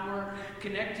power,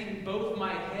 connecting both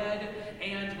my head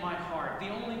and my heart. The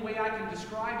only way I can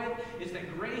describe it is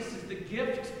that grace is the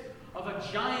gift of a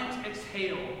giant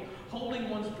exhale, holding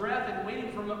one's breath and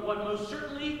waiting for what most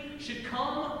certainly should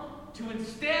come, to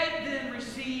instead then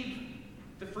receive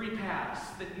the free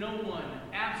pass that no one,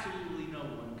 absolutely no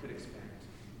one, could expect.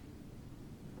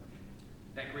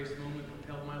 That grace moment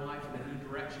propelled my life in a new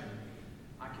direction.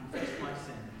 I confessed my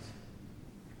sins.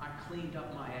 I cleaned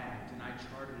up my act, and I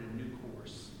charted a new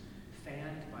course,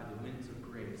 fanned by the winds of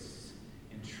grace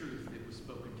and truth that was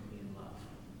spoken to me in love.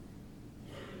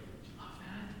 Did you love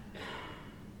that?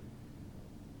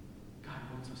 God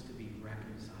wants us to be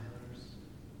reconcilers.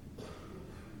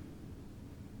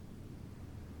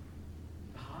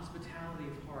 The hospitality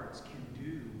of hearts can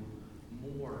do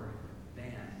more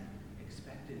than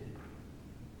expected.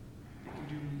 It can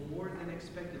do more than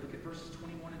expected. Look at verses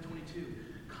 21 and 22.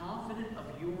 "Confident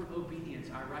of your obedience,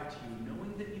 I write to you,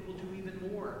 knowing that you will do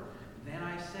even more than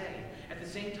I say. At the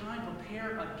same time,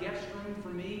 prepare a guest room for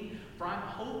me, for I'm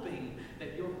hoping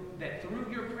that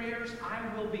through your prayers I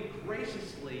will be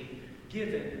graciously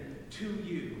given to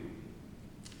you."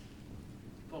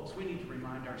 Folks, we need to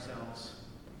remind ourselves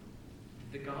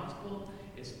that the gospel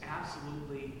is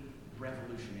absolutely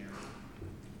revolutionary.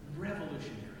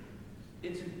 Revolutionary.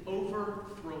 It's an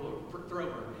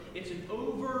overthrower. It's an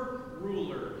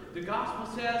overruler. The gospel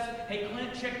says, "Hey,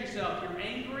 Clint, check yourself. You're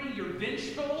angry. You're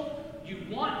vengeful. You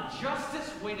want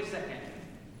justice. Wait a second.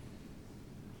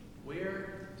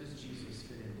 Where does Jesus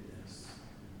fit into this?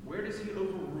 Where does he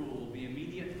overrule the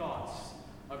immediate thoughts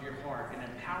of your heart and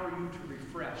empower you to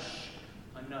refresh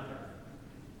another.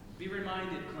 Be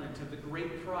reminded, Clint, of the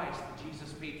great price that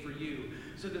Jesus paid for you,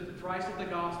 so that the price of the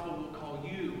gospel will call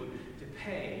you to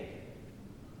pay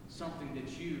something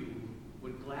that you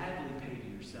would gladly pay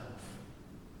to yourself.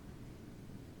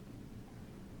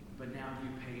 But now you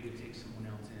pay to take someone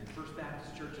else in. First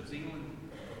Baptist Church of Zeeland,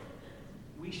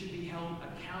 we should be held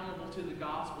accountable to the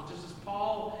gospel. Just as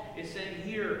Paul is saying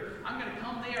here, I'm going to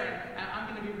come there and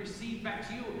I'm going to be received back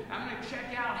to you. I'm going to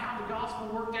check out how the gospel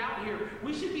worked out here.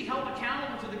 We should be held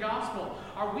accountable to the gospel.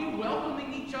 Are we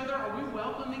welcoming each other? Are we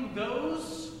welcoming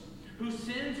those whose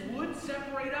sins would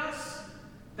separate us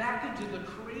back into the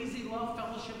crazy love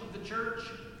fellowship of the church?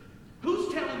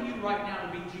 Who's telling you right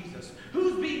now to be Jesus?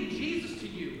 Who's being Jesus to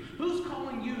you? Who's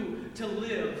calling you to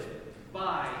live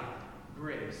by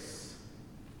grace?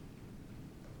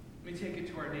 Let me take it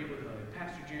to our neighborhood.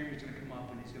 Pastor Jeremy is going to come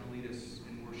up and he's going to lead us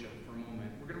in worship for a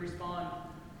moment. We're going to respond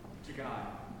to God.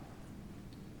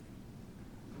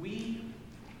 We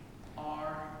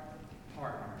are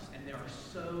partners, and there are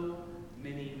so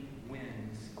many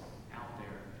wins out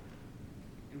there.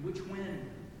 And which win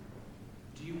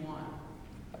do you want?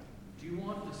 Do you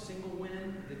want the single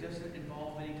win that doesn't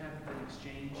involve any type of an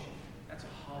exchange? That's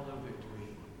a hollow victory.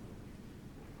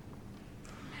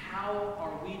 How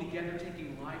are we together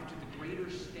taking life to the greater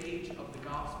stage of the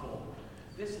gospel?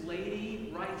 This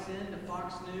lady writes in to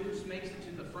Fox News, makes it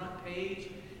to the front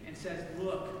page, and says,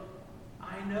 look,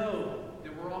 I know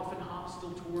that we're often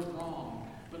hostile toward wrong,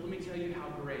 but let me tell you how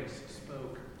grace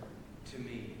spoke to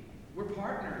me. We're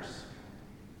partners.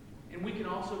 And we can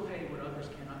also pay what others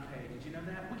cannot pay. Did you know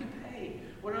that? We can pay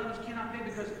what others cannot pay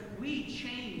because we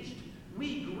changed.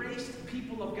 We graced the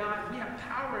people of God. We have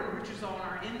power and riches on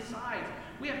our insides.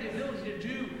 We have the ability to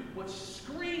do what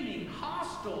screaming,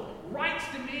 hostile,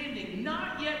 rights-demanding,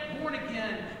 not yet born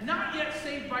again, not yet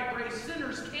saved by grace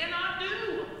sinners cannot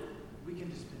do. We can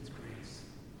dispense grace.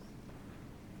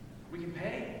 We can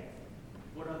pay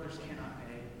what others cannot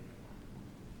pay.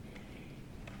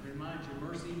 Remind you,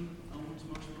 mercy owns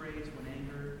most praise when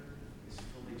anger is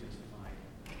fully justified.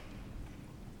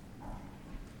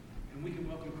 And we can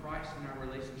welcome Christ in our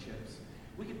relationships.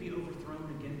 We could be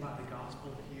overthrown again by the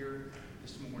gospel here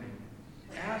this morning.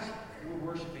 As we're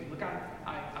worshiping, look, I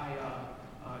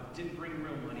didn't bring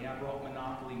real money. I brought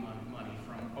Monopoly money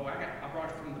from, I brought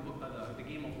it from the book, the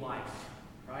Game of Life,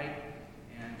 right?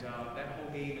 And that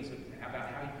whole game is about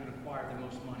how you can acquire the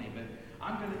most money. But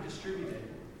I'm going to distribute it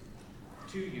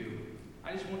to you.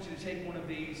 I just want you to take one of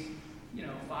these,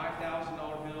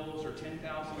 $5,000 bills or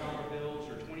 $10,000 bills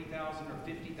or $20,000 or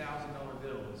 $50,000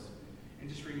 bills, and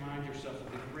just remind yourself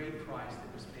of the great price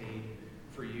that was paid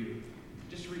for you.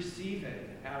 Just receive it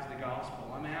as the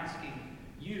gospel. I'm asking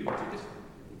you to just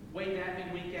wave at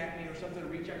me, wink at me, or something,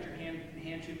 reach out your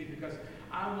hand to me, because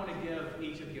I want to give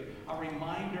each of you a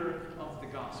reminder of the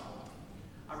gospel,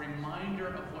 a reminder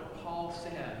of what Paul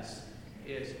says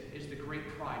is the great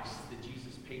price that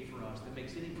Jesus paid for us, that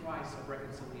makes any price of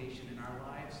reconciliation in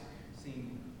our lives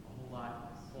seem a whole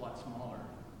lot smaller.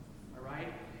 All right?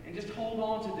 And just hold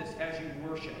on to this as you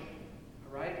worship.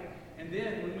 All right? And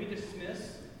then when we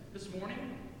dismiss this morning,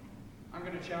 I'm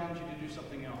going to challenge you to do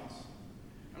something else.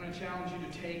 I'm going to challenge you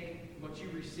to take what you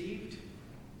received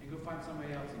and go find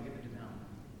somebody else and give it to them.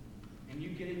 And you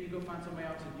get it, you go find somebody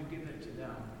else and you give it to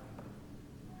them.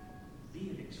 Be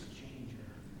an exchanger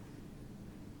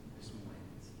this morning.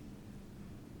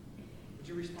 Would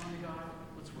you respond to God?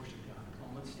 Let's worship God. Come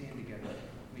on, let's stand together.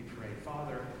 We pray.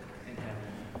 Father in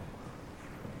heaven,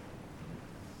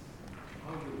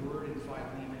 your word in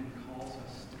Philemon calls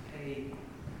us to pay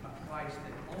a price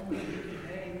that only we can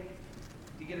pay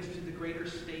to get us to the greater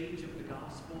stage of the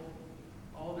gospel.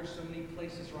 There's so many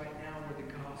places right now where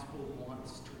the gospel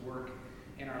wants to work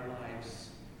in our lives.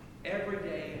 Every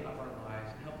day of our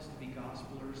lives. Help us to be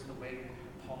gospelers the way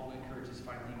Paul encourages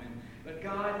Philemon. But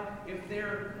God, if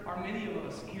there are many of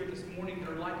us here this morning that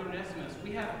are like Onesimus,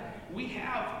 we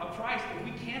have a price that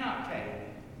we cannot pay.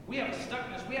 We have a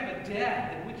stuckness. We have a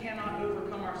debt that we cannot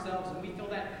overcome ourselves, and we feel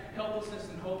that helplessness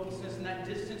and hopelessness and that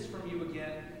distance from you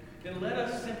again. Then let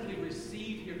us simply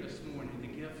receive here this morning the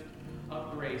gift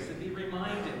of grace and be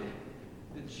reminded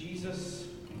that Jesus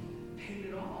paid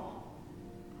it all.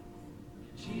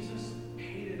 Jesus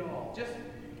paid it all. Just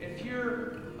if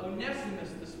you're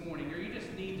Onesimus this morning, or you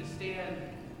just need to stand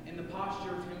in the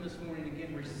posture of him this morning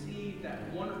again, receive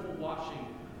that wonderful washing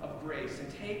of grace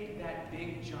and take that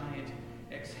big giant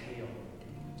exhale.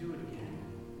 Do it again.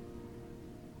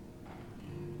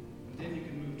 And then you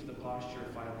can move to the posture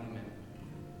of Philemon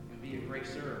and be a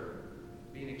gracer,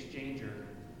 be an exchanger.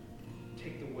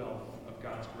 Take the wealth of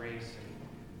God's grace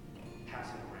and pass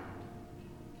it around.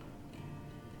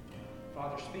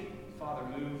 Father, speak. Father,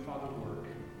 move. Father, work.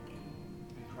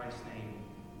 In Christ's name,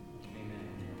 amen.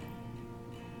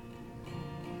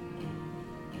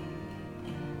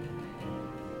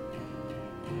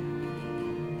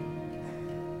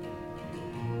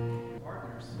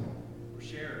 Partners, we're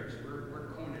sharers,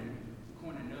 we're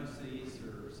koinonoses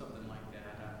or something like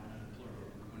that. I don't know the plural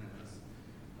of koinonos.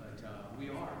 But we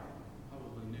are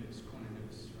probably nous,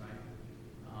 koinonos, right?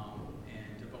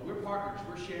 But we're partners,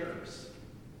 we're sharers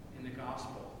in the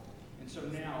gospel. And so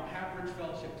now, have Bridge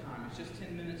Fellowship time. It's just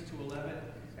 10 minutes to 11.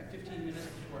 Got 15 minutes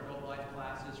before adult life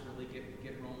classes really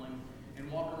get rolling. And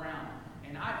walk around.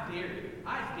 And I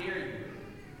dare you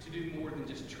to do more than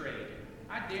just trade.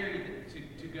 I dare you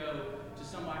to go to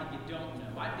somebody you don't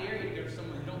know. I dare you to go to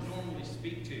someone you don't normally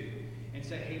speak to and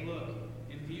say, hey, look,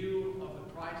 in view of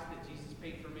the price that Jesus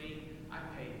paid for me, I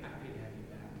pay to have you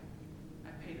back.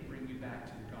 I pay to bring you back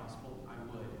to the gospel. I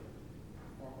would.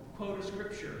 Or quote a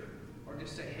scripture. Or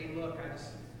just say, hey, look, I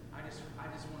just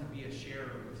want to be a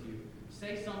sharer with you.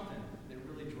 Say something that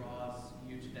really draws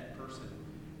you to that person.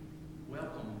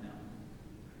 Welcome them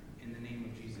in the name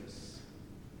of Jesus.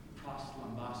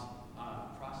 Proslambano,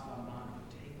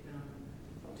 take them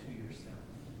to yourself.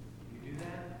 You do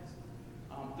that?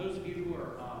 Those of you who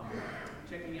are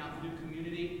checking out the new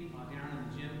community down in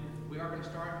the gym, we are going to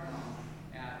start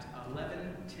at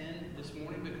 11:10 this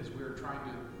morning because we're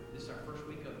this is our first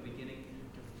week of beginning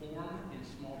to form in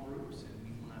small groups, and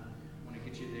we want to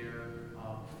get you there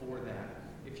for that.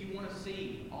 If you want to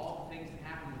see all the things that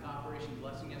happened with Operation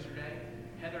Blessing yesterday,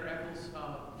 Heather Eccles'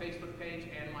 Facebook page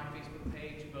and my Facebook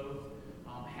page both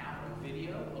have a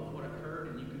video of what occurred,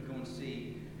 and you can go and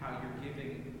see how your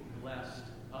giving blessed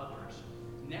others.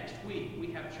 Next week,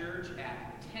 we have church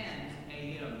at 10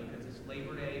 a.m. because it's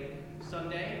Labor Day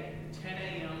Sunday, 10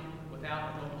 a.m.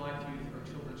 without adult life, youth, or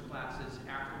children's classes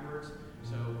afterwards.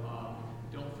 So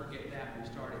don't forget that. We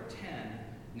start at 10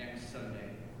 next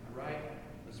Sunday. All right?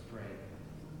 Let's pray.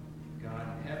 God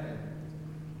in heaven,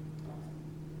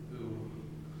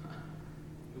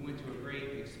 who went to a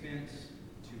great expense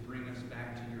to bring us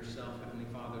back to yourself, Heavenly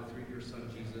Father, through your Son,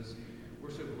 Jesus.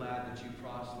 We're so glad that you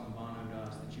proslambanoed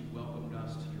us, that you welcomed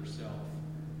us to yourself.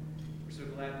 We're so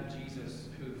glad that Jesus,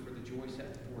 who for the joy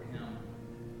set before him,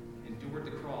 endured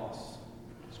the cross,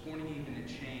 scorning even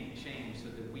its shame, so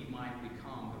that we might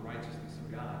become the righteousness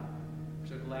of God. We're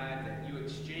so glad that you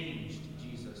exchanged,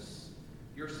 Jesus,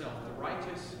 yourself, the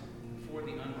righteous for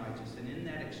the unrighteous. And in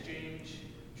that exchange,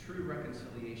 true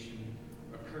reconciliation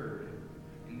occurred.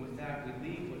 And with that, we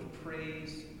leave with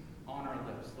praise on our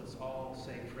lips. Let's all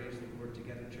say praise the Lord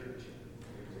together, church.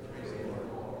 Praise the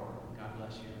Lord. God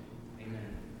bless you.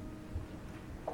 Amen.